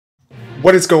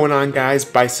What is going on, guys?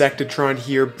 Bisectatron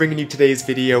here, bringing you today's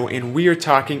video, and we are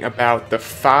talking about the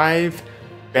 5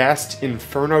 best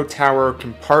Inferno Tower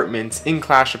compartments in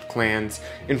Clash of Clans.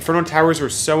 Inferno Towers were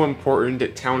so important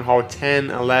at Town Hall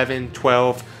 10, 11,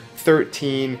 12,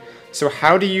 13. So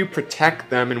how do you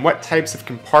protect them, and what types of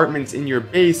compartments in your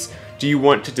base do you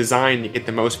want to design to get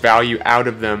the most value out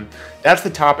of them? That's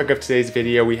the topic of today's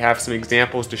video. We have some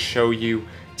examples to show you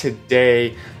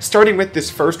today. Starting with this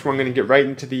first one, I'm going to get right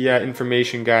into the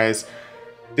information, guys.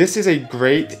 This is a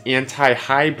great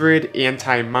anti-hybrid,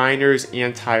 anti-miners,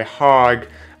 anti-hog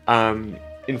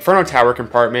Inferno Tower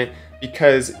compartment,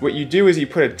 because what you do is you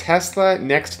put a Tesla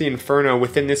next to the Inferno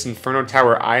within this Inferno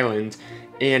Tower island,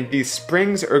 and these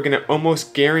springs are going to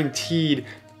almost guaranteed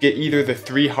get either the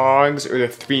 3 hogs or the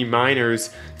 3 miners,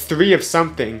 3 of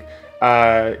something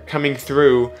coming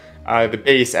through the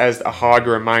base as a hog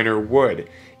or a miner would.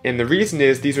 And the reason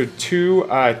is these are 2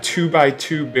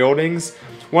 2x2 buildings.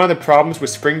 One of the problems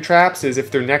with spring traps is if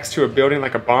they're next to a building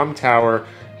like a bomb tower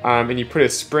and you put a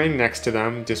spring next to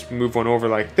them, just move one over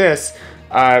like this,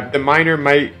 the miner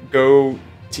might go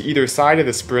to either side of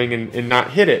the spring and not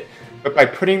hit it. But by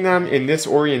putting them in this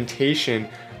orientation,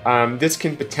 this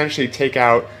can potentially take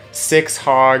out 6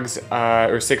 hogs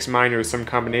or 6 miners, some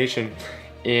combination,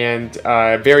 and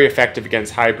very effective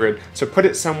against hybrid. So put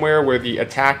it somewhere where the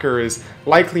attacker is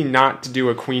likely not to do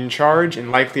a queen charge and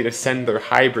likely to send their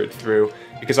hybrid through,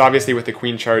 because obviously with the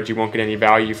queen charge you won't get any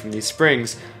value from these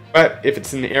springs. But if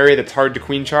it's in an area that's hard to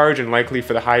queen charge and likely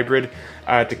for the hybrid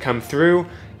to come through,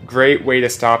 great way to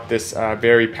stop this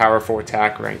very powerful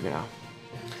attack right now.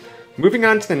 Moving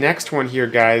on to the next one here,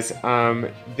 guys.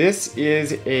 This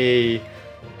is a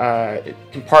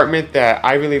compartment that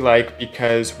I really like,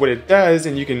 because what it does,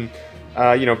 and you can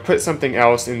put something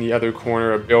else in the other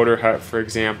corner, a builder hut for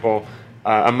example,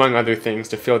 among other things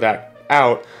to fill that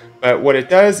out, but what it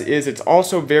does is it's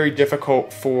also very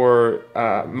difficult for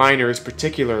miners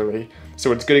particularly.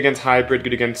 So it's good against hybrid,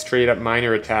 good against straight up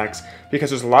miner attacks,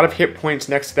 because there's a lot of hit points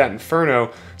next to that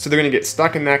Inferno, so they're going to get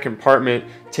stuck in that compartment,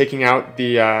 taking out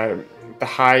the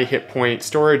high hit point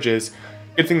storages.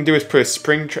 Good thing to do is put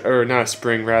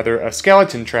a a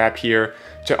skeleton trap here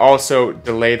to also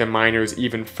delay the miners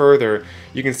even further.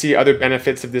 You can see other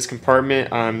benefits of this compartment.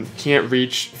 Can't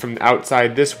reach from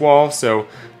outside this wall, so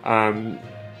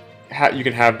you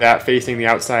can have that facing the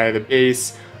outside of the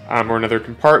base, or another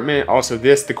compartment. Also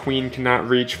this, the queen cannot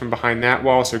reach from behind that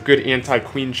wall, so good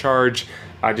anti-queen charge,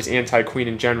 just anti-queen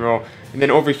in general. And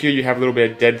then over here you have a little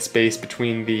bit of dead space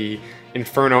between the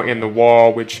Inferno and the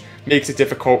wall, which makes it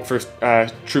difficult for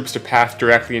troops to pass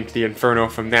directly into the Inferno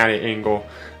from that angle,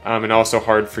 and also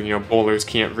hard for, bowlers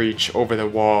can't reach over the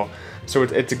wall. So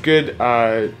it's a good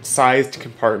sized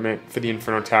compartment for the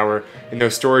Inferno Tower, and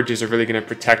those storages are really going to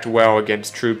protect well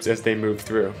against troops as they move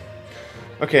through.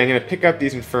 Okay, I'm going to pick up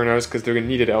these Infernos because they're going to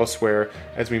need it elsewhere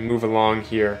as we move along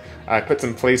here. I put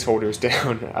some placeholders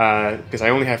down because I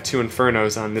only have 2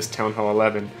 Infernos on this Town Hall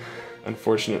 11.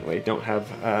 Unfortunately, don't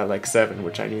have like 7,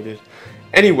 which I needed.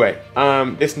 Anyway,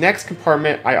 this next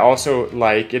compartment I also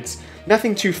like. It's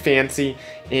nothing too fancy,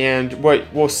 and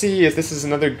what we'll see is this is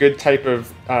another good type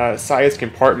of size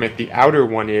compartment, the outer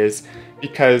one is,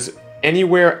 because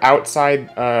anywhere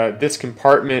outside this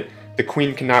compartment the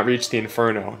queen cannot reach the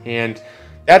Inferno, and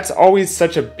that's always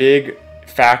such a big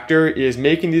factor, is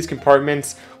making these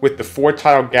compartments with the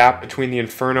 4-tile gap between the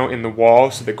Inferno and the wall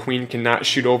so the queen cannot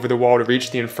shoot over the wall to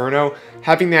reach the Inferno.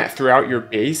 Having that throughout your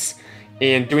base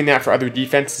and doing that for other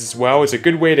defenses as well is a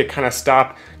good way to kind of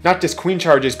stop not just queen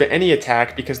charges but any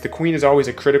attack, because the queen is always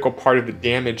a critical part of the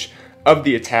damage of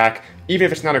the attack. Even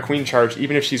if it's not a queen charge,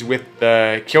 even if she's with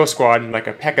the kill squad and like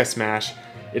a P.E.K.K.A. smash,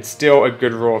 it's still a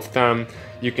good rule of thumb.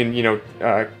 You can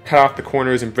cut off the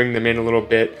corners and bring them in a little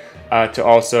bit to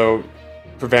also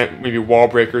prevent maybe wall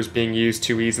breakers being used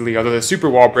too easily, although the super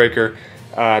wall breaker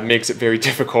makes it very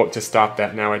difficult to stop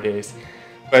that nowadays.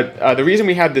 But the reason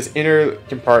we have this inner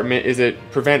compartment is it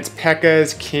prevents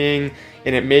P.E.K.K.A.s, king,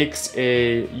 and it makes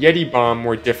a Yeti bomb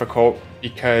more difficult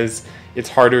because it's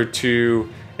harder to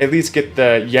at least get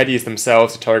the Yetis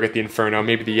themselves to target the Inferno.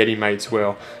 Maybe the Yeti mites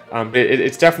will. But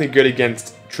it's definitely good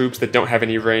against troops that don't have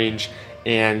any range.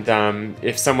 And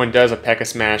if someone does a P.E.K.K.A.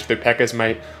 smash, their P.E.K.K.A.s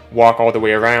might walk all the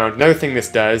way around. Another thing this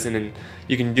does, and then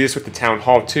you can do this with the Town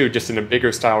Hall too, just in a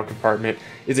bigger style compartment,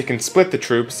 is it can split the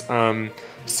troops.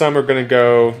 Some are going to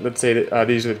go, let's say that,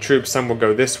 these are the troops, some will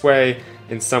go this way,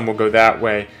 and some will go that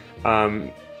way.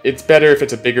 It's better if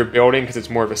it's a bigger building because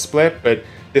it's more of a split, but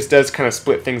this does kind of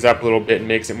split things up a little bit and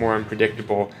makes it more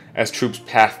unpredictable as troops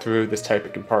pass through this type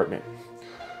of compartment.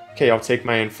 Okay, I'll take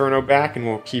my Inferno back and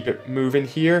we'll keep it moving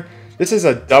here. This is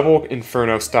a double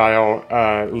Inferno style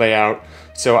layout,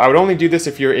 so I would only do this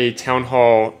if you're a Town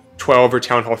Hall 12 or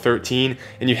Town Hall 13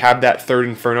 and you have that third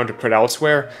Inferno to put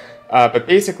elsewhere. But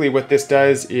basically what this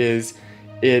does is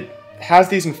it has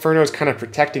these Infernos kind of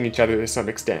protecting each other to some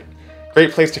extent.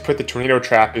 Great place to put the tornado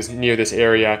trap is near this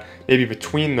area, maybe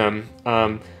between them.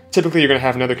 Typically you're going to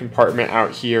have another compartment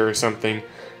out here or something.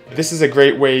 This is a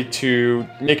great way to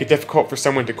make it difficult for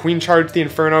someone to queen charge the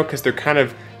Inferno because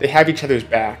they have each other's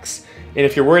backs. And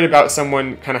if you're worried about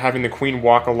someone kind of having the queen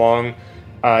walk along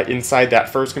inside that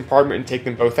first compartment and take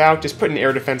them both out, just put an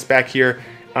air defense back here.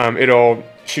 It'll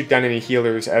shoot down any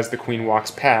healers as the queen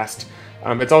walks past.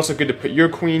 It's also good to put your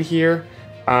queen here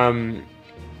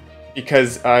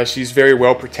because she's very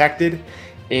well protected.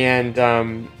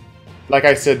 And like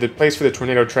I said, the place for the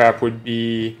tornado trap would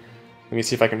be, let me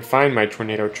see if I can find my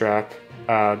tornado trap,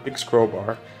 big scroll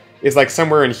bar, is like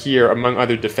somewhere in here among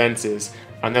other defenses.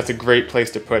 That's a great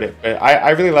place to put it. But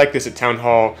I really like this at Town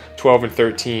Hall 12 and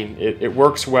 13. It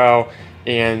works well,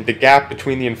 and the gap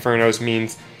between the Infernos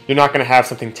means you're not going to have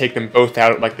something take them both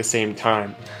out at like the same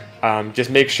time. Just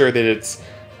make sure that it's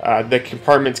the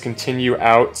compartments continue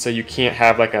out, so you can't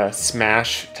have like a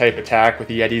smash type attack with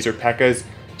the Yetis or P.E.K.K.A.s,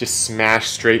 just smash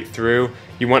straight through.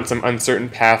 You want some uncertain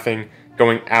pathing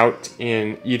going out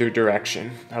in either direction.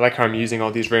 I like how I'm using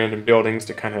all these random buildings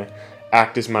to kind of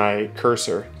act as my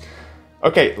cursor.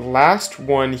 Okay, last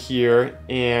one here,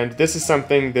 and this is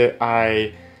something that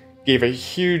I gave a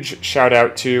huge shout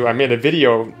out to. I made a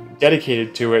video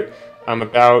dedicated to it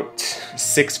about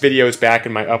 6 videos back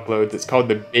in my uploads. It's called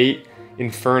the Bait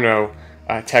Inferno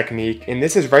technique, and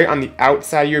this is right on the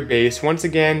outside of your base. Once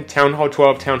again, Town Hall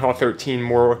 12, Town Hall 13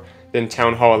 more than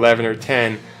Town Hall 11 or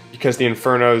 10 because the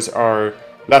Infernos are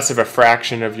less of a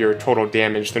fraction of your total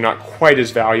damage. They're not quite as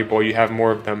valuable. You have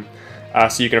more of them.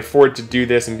 So you can afford to do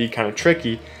this and be kind of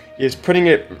tricky, is putting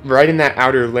it right in that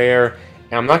outer layer.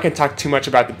 And I'm not going to talk too much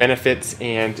about the benefits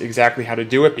and exactly how to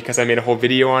do it because I made a whole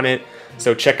video on it.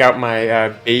 So check out my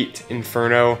Bait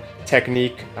Inferno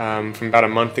technique from about a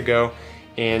month ago,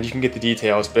 and you can get the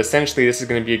details. But essentially this is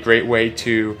going to be a great way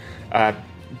to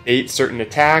bait certain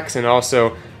attacks and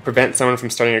also prevent someone from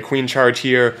starting a queen charge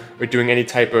here or doing any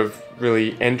type of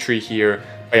really entry here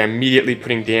by immediately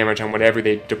putting damage on whatever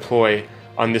they deploy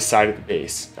on this side of the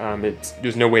base.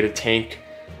 There's no way to tank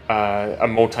a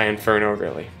multi-Inferno,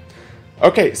 really.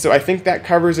 Okay, so I think that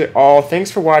covers it all. Thanks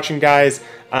for watching, guys.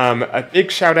 A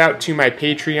big shout out to my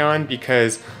Patreon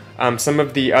because some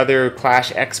of the other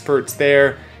Clash experts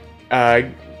there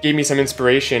gave me some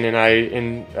inspiration,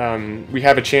 and we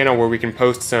have a channel where we can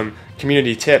post some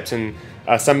community tips, and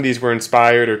some of these were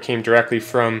inspired or came directly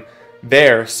from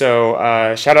there. So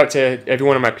shout out to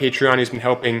everyone on my Patreon who's been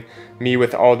helping me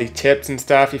with all the tips and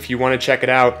stuff. If you want to check it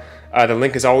out, the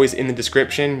link is always in the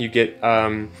description. You get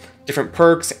different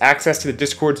perks, access to the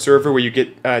Discord server where you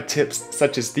get tips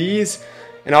such as these,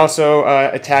 and also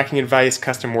attacking advice,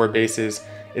 custom war bases,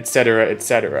 etc.,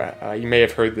 etc. You may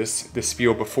have heard this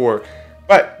spiel before.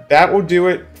 But that will do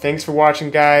it. Thanks for watching,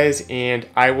 guys, and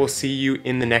I will see you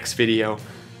in the next video.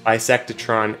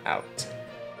 Bisectatron out.